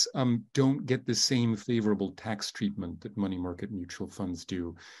 SPACs don't get the same favorable tax treatment that money market mutual funds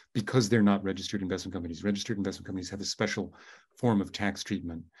do because they're not registered investment companies. Registered investment companies have a special form of tax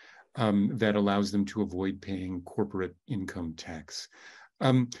treatment that allows them to avoid paying corporate income tax.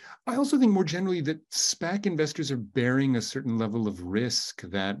 I also think more generally that SPAC investors are bearing a certain level of risk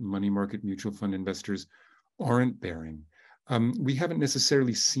that money market mutual fund investors aren't bearing. We haven't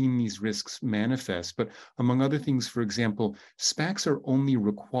necessarily seen these risks manifest, but among other things, for example, SPACs are only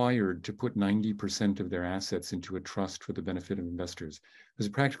required to put 90% of their assets into a trust for the benefit of investors. As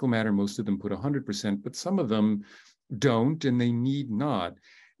a practical matter, most of them put 100%, but some of them don't, and they need not,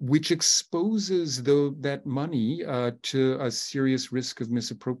 which exposes that money to a serious risk of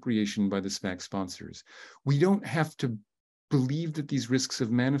misappropriation by the SPAC sponsors. We don't have to believe that these risks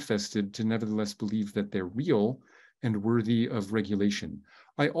have manifested to nevertheless believe that they're real and worthy of regulation.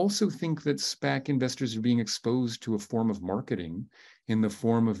 I also think that SPAC investors are being exposed to a form of marketing in the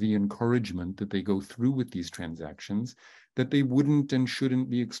form of the encouragement that they go through with these transactions that they wouldn't and shouldn't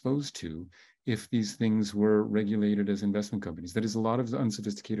be exposed to if these things were regulated as investment companies. That is, a lot of the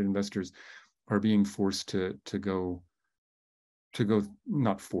unsophisticated investors are being forced to go,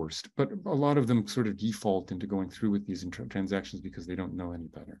 not forced, but a lot of them sort of default into going through with these transactions because they don't know any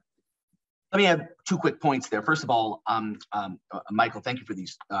better. Let me add 2 quick points there. First of all, Michael, thank you for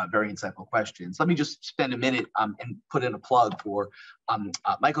these very insightful questions. Let me just spend a minute and put in a plug for,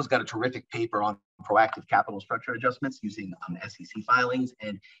 Michael's got a terrific paper on proactive capital structure adjustments using SEC filings.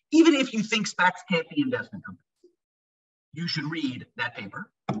 And even if you think SPACs can't be investment companies, you should read that paper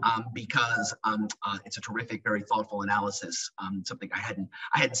because it's a terrific, very thoughtful analysis, something I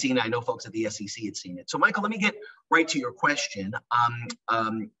hadn't seen. I know folks at the SEC had seen it. So Michael, let me get right to your question,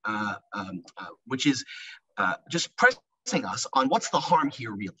 which is just pressing us on what's the harm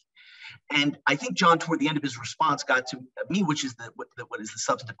here really. And I think John, toward the end of his response, got to me, which is what is the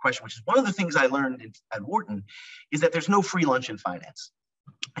substantive question, which is one of the things I learned at Wharton, is that there's no free lunch in finance.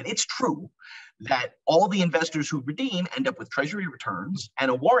 And it's true that all the investors who redeem end up with treasury returns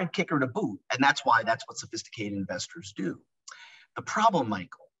and a warrant kicker to boot. And that's what sophisticated investors do. The problem,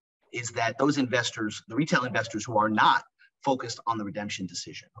 Michael, is that those investors, the retail investors who are not focused on the redemption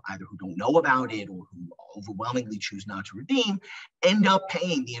decision, either who don't know about it or who overwhelmingly choose not to redeem, end up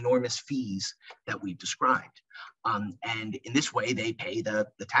paying the enormous fees that we've described. And in this way, they pay the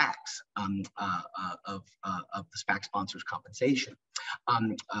tax of the SPAC sponsors' compensation.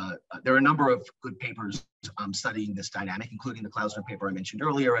 There are a number of good papers studying this dynamic, including the Klausner paper I mentioned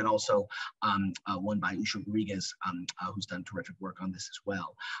earlier, and also one by Usha Rodriguez, who's done terrific work on this as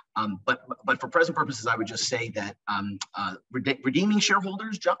well. But for present purposes, I would just say that redeeming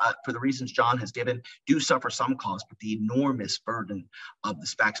shareholders, for the reasons John has given, do suffer some cost, but the enormous burden of the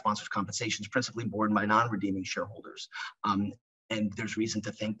SPAC sponsors' compensation is principally borne by non-redeeming shareholders. And there's reason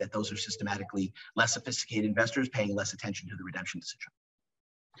to think that those are systematically less sophisticated investors paying less attention to the redemption decision.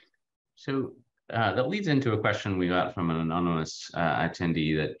 So that leads into a question we got from an anonymous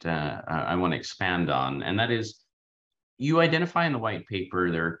attendee that I want to expand on, and that is, you identify in the white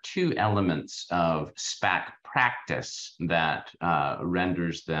paper there are 2 elements of SPAC practice that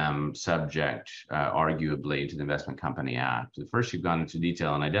renders them subject, arguably, to the Investment Company Act. First, you've gone into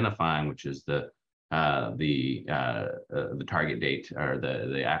detail in identifying, which is the target date or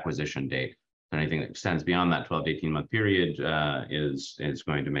the acquisition date. Anything that extends beyond that 12 to 18 month period is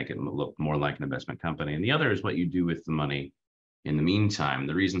going to make it look more like an investment company. And the other is what you do with the money in the meantime.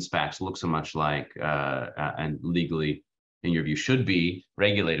 The reason SPACs look so much like and legally, in your view, should be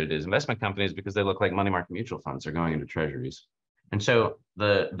regulated as investment companies because they look like money market mutual funds. They're going into treasuries. And so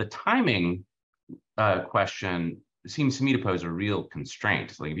the timing question seems to me to pose a real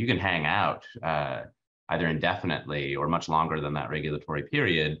constraint. Like if you can hang out either indefinitely or much longer than that regulatory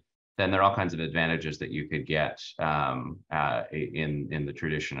period, then there are all kinds of advantages that you could get in the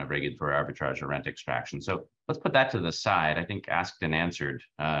tradition of regulatory arbitrage or rent extraction. So let's put that to the side. I think asked and answered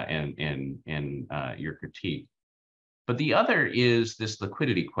in your critique. But the other is this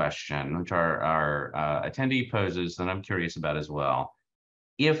liquidity question, which our attendee poses, and I'm curious about as well.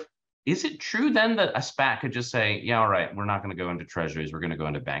 Is it true then that a SPAC could just say, yeah, all right, we're not going to go into treasuries, we're going to go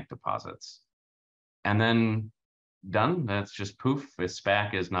into bank deposits, and then done? That's just poof. If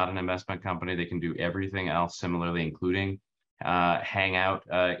SPAC is not an investment company, they can do everything else similarly, including hang out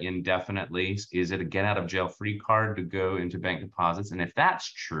indefinitely. Is it a get out of jail free card to go into bank deposits? And if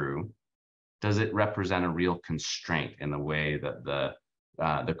that's true, does it represent a real constraint in the way that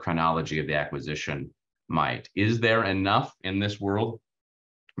the chronology of the acquisition might? Is there enough in this world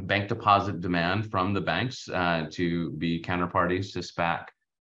bank deposit demand from the banks to be counterparties to SPAC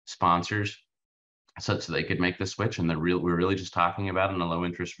sponsors such that they could make the switch? And we're really just talking about in a lower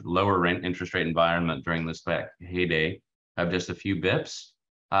interest rate environment during the SPAC heyday of just a few bips,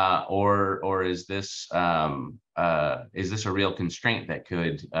 or is this a real constraint that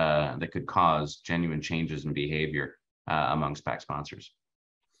could cause genuine changes in behavior among SPAC sponsors?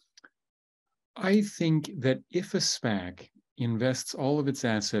 I think that if a SPAC invests all of its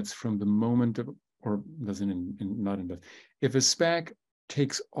assets from the moment of, or doesn't not invest, if a SPAC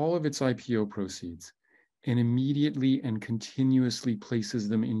takes all of its IPO proceeds and immediately and continuously places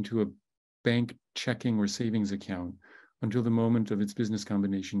them into a bank checking or savings account until the moment of its business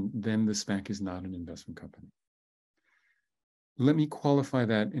combination, then the SPAC is not an investment company. Let me qualify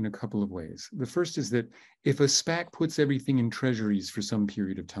that in a couple of ways. The first is that if a SPAC puts everything in treasuries for some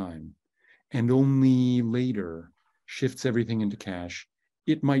period of time and only later shifts everything into cash,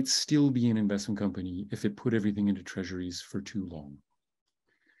 it might still be an investment company if it put everything into treasuries for too long.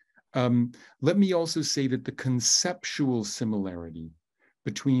 Let me also say that the conceptual similarity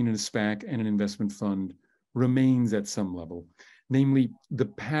between a SPAC and an investment fund remains at some level, namely the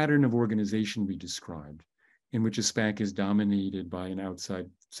pattern of organization we described, in which a SPAC is dominated by an outside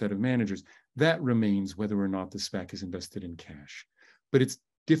set of managers. That remains whether or not the SPAC is invested in cash. But it's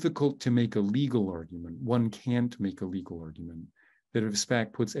difficult to make a legal argument. One can't make a legal argument that if a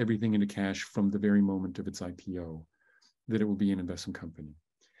SPAC puts everything into cash from the very moment of its IPO, that it will be an investment company.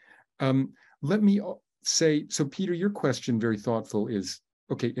 Let me say, so Peter, your question, very thoughtful, is,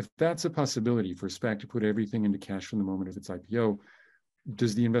 okay, if that's a possibility for a SPAC to put everything into cash from the moment of its IPO,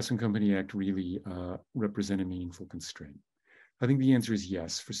 does the Investment Company Act really represent a meaningful constraint? I think the answer is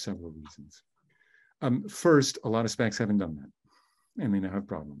yes, for several reasons. First, a lot of SPACs haven't done that, and they now have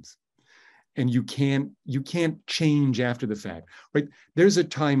problems. And you can't change after the fact, right? There's a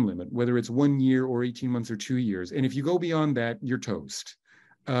time limit, whether it's 1 year or 18 months or 2 years. And if you go beyond that, you're toast.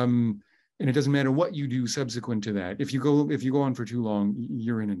 And it doesn't matter what you do subsequent to that. If you go on for too long,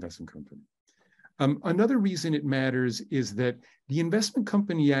 you're an investment company. Another reason it matters is that the Investment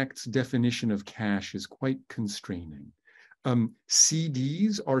Company Act's definition of cash is quite constraining.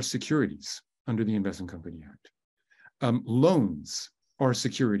 CDs are securities under the Investment Company Act. Loans are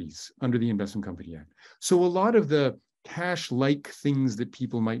securities under the Investment Company Act. So a lot of the cash-like things that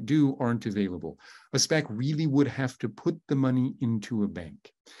people might do aren't available. A SPAC really would have to put the money into a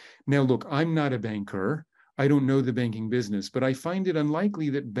bank. Now, look, I'm not a banker. I don't know the banking business, but I find it unlikely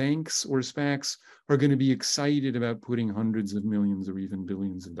that banks or SPACs are going to be excited about putting hundreds of millions or even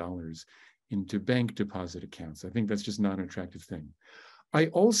billions of dollars into bank deposit accounts. I think that's just not an attractive thing. I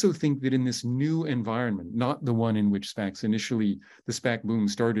also think that in this new environment, not the one in which SPACs initially, the SPAC boom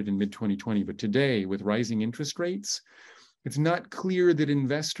started in mid-2020, but today with rising interest rates, it's not clear that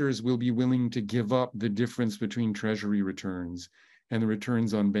investors will be willing to give up the difference between treasury returns and the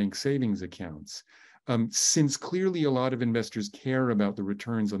returns on bank savings accounts. Since clearly a lot of investors care about the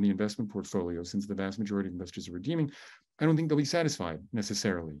returns on the investment portfolio, since the vast majority of investors are redeeming, I don't think they'll be satisfied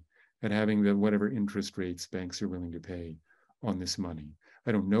necessarily at having the whatever interest rates banks are willing to pay on this money.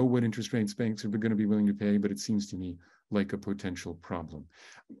 I don't know what interest rates banks are going to be willing to pay, but it seems to me like a potential problem.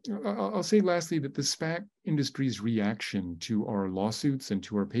 I'll say lastly that the SPAC industry's reaction to our lawsuits and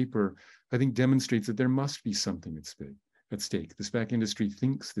to our paper, I think demonstrates that there must be something at stake. The SPAC industry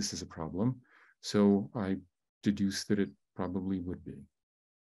thinks this is a problem, so I deduce that it probably would be.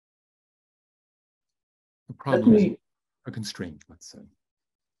 A problem, a constraint, let's say.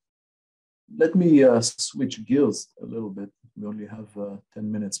 Let me switch gears a little bit. We only have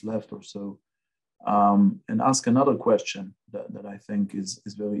 10 minutes left or so, and ask another question that I think is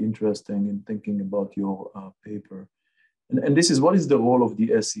very interesting in thinking about your paper. And this is, what is the role of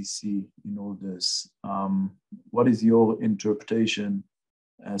the SEC in all this? What is your interpretation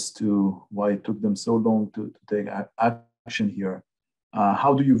as to why it took them so long to take action here?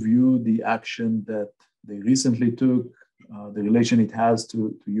 How do you view the action that they recently took, the relation it has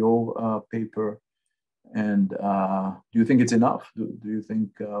to your paper? And do you think it's enough? Do you think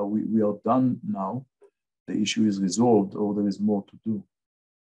we are done now? The issue is resolved, or there is more to do?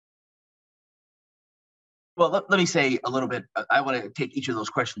 Well, let me say a little bit. I want to take each of those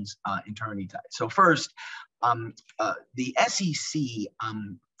questions in turn, Itay. So first, the SEC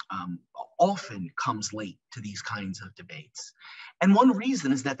often comes late to these kinds of debates. And one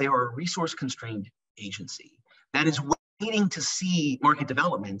reason is that they are a resource-constrained agency that is waiting to see market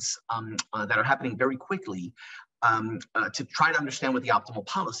developments that are happening very quickly to try to understand what the optimal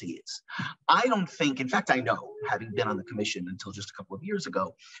policy is. I don't think, in fact, I know, having been on the commission until just a couple of years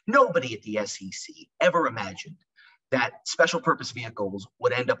ago, nobody at the SEC ever imagined that special purpose vehicles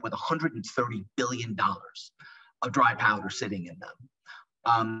would end up with $130 billion of dry powder sitting in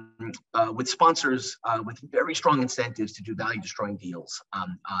them, with sponsors with very strong incentives to do value-destroying deals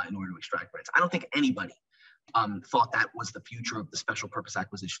in order to extract rights. I don't think anybody thought that was the future of the special purpose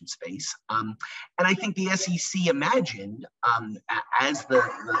acquisition space. And I think the SEC imagined, as the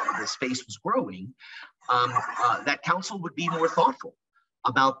space was growing, that counsel would be more thoughtful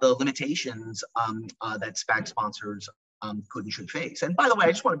about the limitations that SPAC sponsors could and should face. And by the way,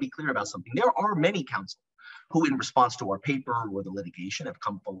 I just want to be clear about something. There are many counsel who, in response to our paper or the litigation, have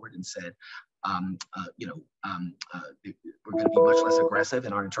come forward and said, we're going to be much less aggressive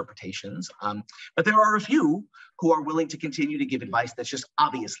in our interpretations. But there are a few who are willing to continue to give advice that's just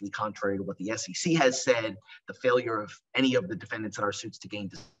obviously contrary to what the SEC has said, the failure of any of the defendants in our suits to gain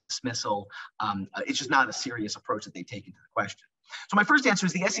dismissal. It's just not a serious approach that they've taken to the question. So my first answer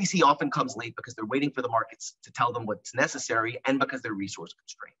is the SEC often comes late because they're waiting for the markets to tell them what's necessary and because they're resource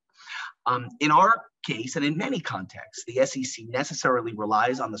constrained. In our case, and in many contexts, the SEC necessarily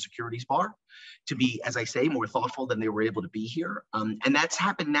relies on the securities bar to be, as I say, more thoughtful than they were able to be here. And that's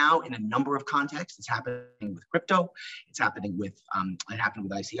happened now in a number of contexts. It's happening with crypto. It's happening with, it happened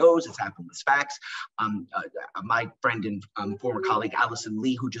with ICOs. It's happened with SPACs. My friend and former colleague, Allison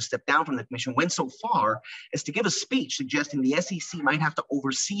Lee, who just stepped down from the commission, went so far as to give a speech suggesting the SEC might have to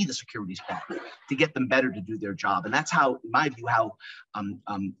oversee the securities bar to get them better to do their job. And that's how, in my view, how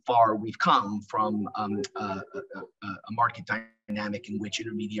far we've come from a market dynamic in which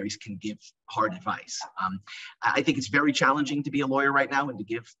intermediaries can give hard advice. I think it's very challenging to be a lawyer right now and to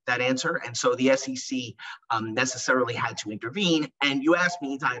give that answer. And so the SEC necessarily had to intervene. And you asked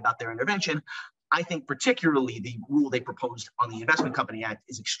me, Itay, about their intervention. I think particularly the rule they proposed on the Investment Company Act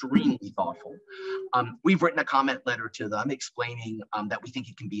is extremely thoughtful. We've written a comment letter to them explaining that we think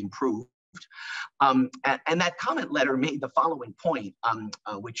it can be improved. And that comment letter made the following point,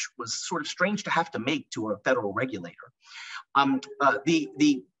 which was sort of strange to have to make to a federal regulator.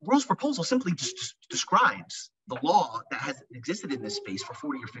 The rules proposal simply just describes the law that has existed in this space for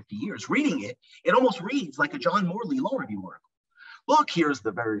 40 or 50 years. Reading it, it almost reads like a John Morley law review article. Look, here's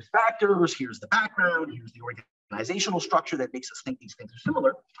the various factors, here's the background, here's the organizational structure that makes us think these things are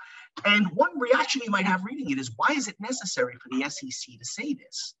similar. And one reaction you might have reading it is, why is it necessary for the SEC to say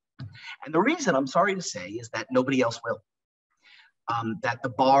this? And the reason, I'm sorry to say, is that nobody else will. That the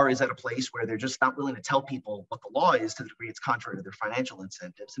bar is at a place where they're just not willing to tell people what the law is to the degree it's contrary to their financial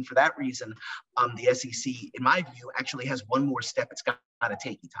incentives. And for that reason, the SEC, in my view, actually has one more step it's got to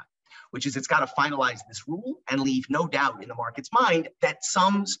take, Itay, which is it's got to finalize this rule and leave no doubt in the market's mind that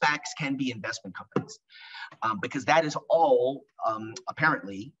some SPACs can be investment companies. Because that is all,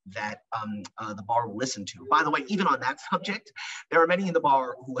 apparently, that the bar will listen to. By the way, even on that subject, there are many in the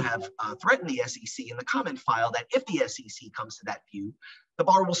bar who have threatened the SEC in the comment file that if the SEC comes to that view, the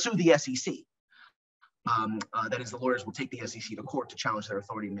bar will sue the SEC. That is, the lawyers will take the SEC to court to challenge their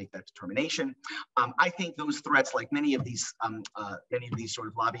authority to make that determination. I think those threats, like many of these sort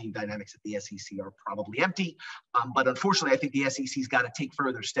of lobbying dynamics at the SEC, are probably empty. But unfortunately, I think the SEC's got to take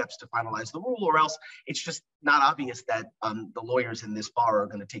further steps to finalize the rule, or else it's just not obvious that the lawyers in this bar are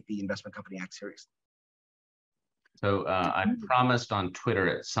going to take the Investment Company Act seriously. So I promised on Twitter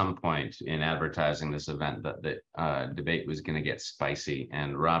at some point in advertising this event that the debate was going to get spicy,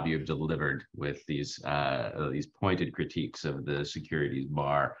 and Rob, you've delivered with these pointed critiques of the securities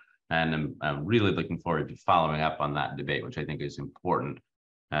bar, and I'm really looking forward to following up on that debate, which I think is important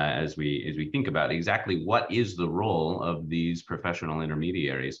as we think about exactly what is the role of these professional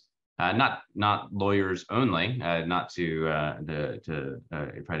intermediaries, not lawyers only, not to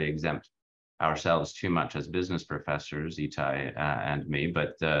try to exempt ourselves too much as business professors, Itay and me,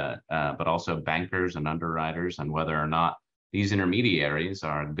 but also bankers and underwriters, and whether or not these intermediaries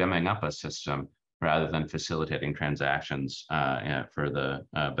are gumming up a system rather than facilitating transactions for the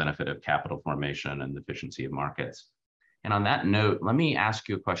benefit of capital formation and the efficiency of markets. And on that note, let me ask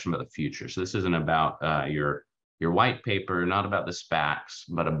you a question about the future. So this isn't about your white paper, not about the SPACs,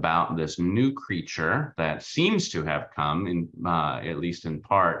 but about this new creature that seems to have come in, at least in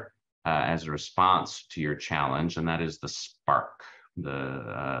part, as a response to your challenge, and that is the SPARC,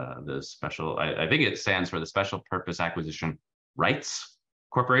 the special, I think it stands for the Special Purpose Acquisition Rights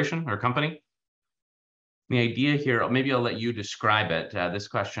Corporation or Company. The idea here, maybe I'll let you describe it. This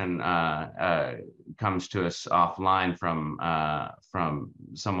question comes to us offline from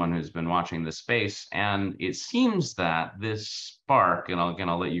someone who's been watching the space, and it seems that this SPARC, and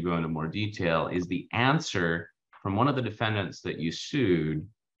I'll let you go into more detail, is the answer from one of the defendants that you sued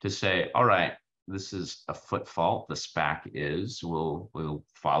to say, all right, this is a foot fault, the SPAC is, we'll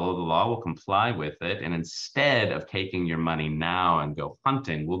follow the law, we'll comply with it, and instead of taking your money now and go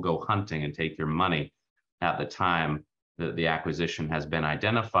hunting, we'll go hunting and take your money at the time that the acquisition has been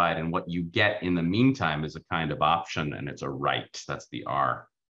identified, and what you get in the meantime is a kind of option, and it's a right, that's the R.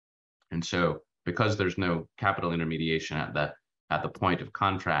 And so because there's no capital intermediation at the point of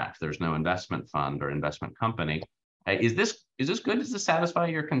contract, there's no investment fund or investment company, Is this good? Does this satisfy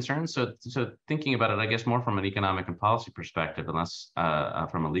your concerns? So thinking about it, I guess more from an economic and policy perspective, unless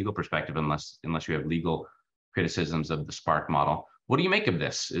from a legal perspective, unless you have legal criticisms of the Spark model. What do you make of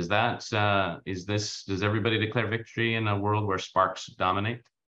this? Does everybody declare victory in a world where Sparks dominate?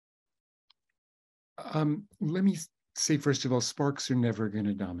 Let me say, first of all, Sparks are never going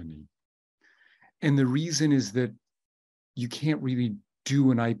to dominate. And the reason is that you can't really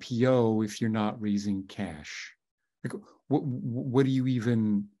do an IPO if you're not raising cash. Like, who do you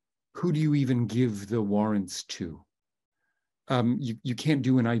even give the warrants to? You can't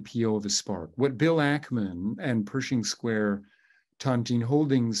do an IPO of a Spark. What Bill Ackman and Pershing Square Tontine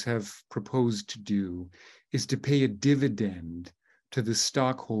Holdings have proposed to do is to pay a dividend to the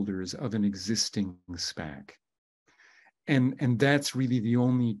stockholders of an existing SPAC. And that's really the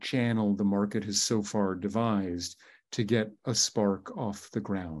only channel the market has so far devised to get a Spark off the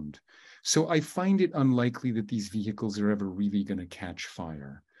ground. So I find it unlikely that these vehicles are ever really going to catch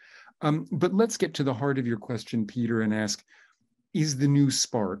fire. But let's get to the heart of your question, Peter, and ask, is the new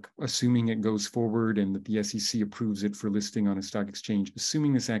Spark, assuming it goes forward and that the SEC approves it for listing on a stock exchange,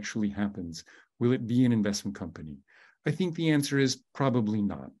 assuming this actually happens, will it be an investment company? I think the answer is probably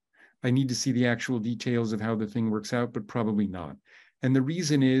not. I need to see the actual details of how the thing works out, but probably not. And the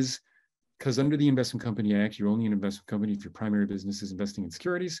reason is because under the Investment Company Act, you're only an investment company if your primary business is investing in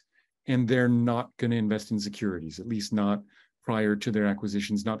securities, and they're not going to invest in securities, at least not prior to their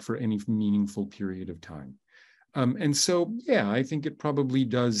acquisitions, not for any meaningful period of time. And so, yeah, I think it probably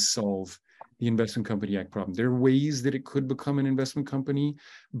does solve the Investment Company Act problem. There are ways that it could become an investment company,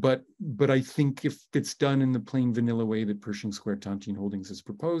 but I think if it's done in the plain vanilla way that Pershing Square Tontine Holdings has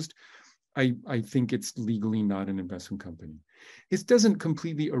proposed, I think it's legally not an investment company. It doesn't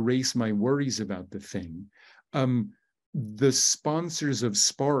completely erase my worries about the thing. The sponsors of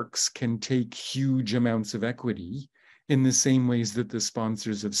Sparks can take huge amounts of equity in the same ways that the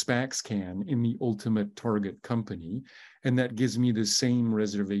sponsors of SPACs can in the ultimate target company. And that gives me the same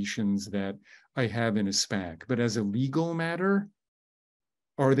reservations that I have in a SPAC. But as a legal matter,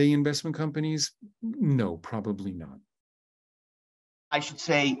 are they investment companies? No, probably not. I should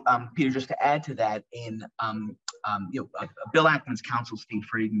say, Peter, just to add to that, Bill Ackman's counsel, Steve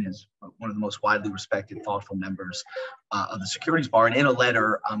Friedman, is one of the most widely respected, thoughtful members of the securities bar, and in a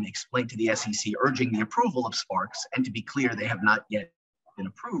letter explained to the SEC urging the approval of Sparks. And to be clear, they have not yet been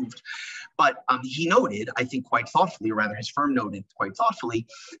approved. But he noted, I think quite thoughtfully, or rather his firm noted quite thoughtfully,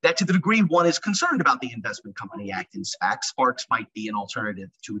 that to the degree one is concerned about the Investment Company Act in SPACs, Sparks might be an alternative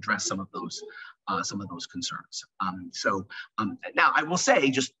to address some of those concerns. Now I will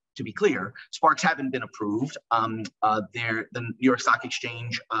say, just to be clear, Sparks haven't been approved. The New York Stock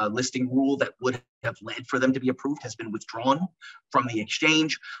Exchange listing rule that would have led for them to be approved has been withdrawn from the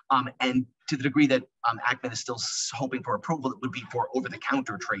exchange. And to the degree that Ackman is still hoping for approval, it would be for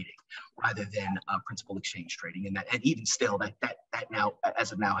over-the-counter trading rather than principal exchange trading. And even still, that now,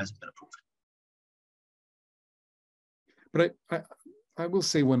 as of now, hasn't been approved. But I will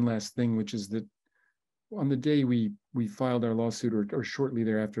say one last thing, which is that on the day we filed our lawsuit, or shortly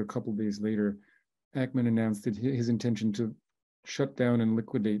thereafter, a couple of days later, Ackman announced that his intention to shut down and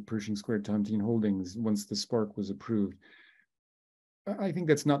liquidate Pershing Square Tontine Holdings once the Spark was approved. I think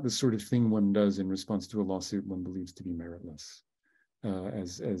that's not the sort of thing one does in response to a lawsuit one believes to be meritless,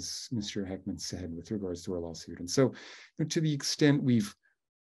 as Mr. Ackman said with regards to our lawsuit. And so, to the extent we've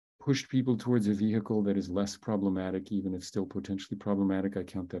pushed people towards a vehicle that is less problematic, even if still potentially problematic, I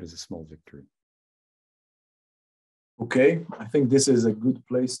count that as a small victory. Okay, I think this is a good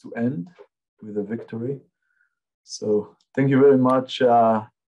place to end with a victory. So thank you very much,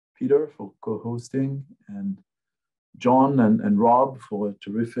 Peter, for co-hosting, and John and Rob for a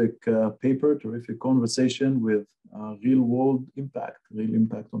terrific paper, terrific conversation with real world impact, real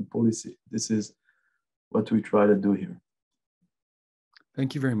impact on policy. This is what we try to do here.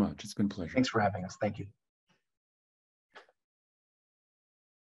 Thank you very much. It's been a pleasure. Thanks for having us. Thank you.